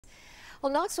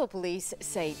Well, Knoxville police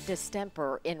say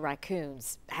distemper in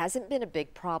raccoons hasn't been a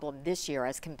big problem this year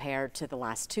as compared to the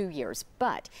last 2 years,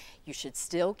 but you should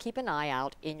still keep an eye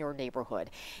out in your neighborhood.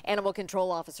 Animal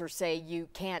control officers say you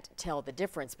can't tell the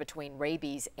difference between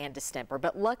rabies and distemper,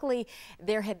 but luckily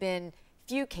there have been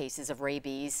few cases of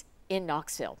rabies in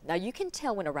Knoxville. Now, you can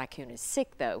tell when a raccoon is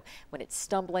sick, though, when it's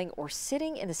stumbling or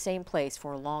sitting in the same place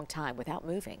for a long time without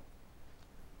moving.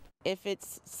 If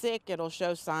it's sick, it'll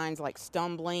show signs like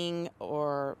stumbling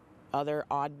or other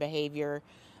odd behavior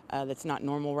that's not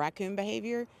normal raccoon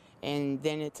behavior. And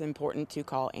then it's important to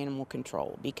call animal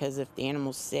control, because if the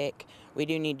animal's sick, we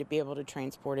do need to be able to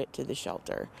transport it to the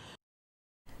shelter.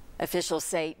 Officials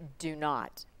say do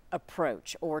not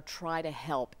approach or try to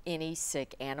help any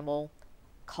sick animal.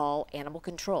 Call animal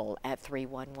control at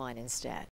 311 instead.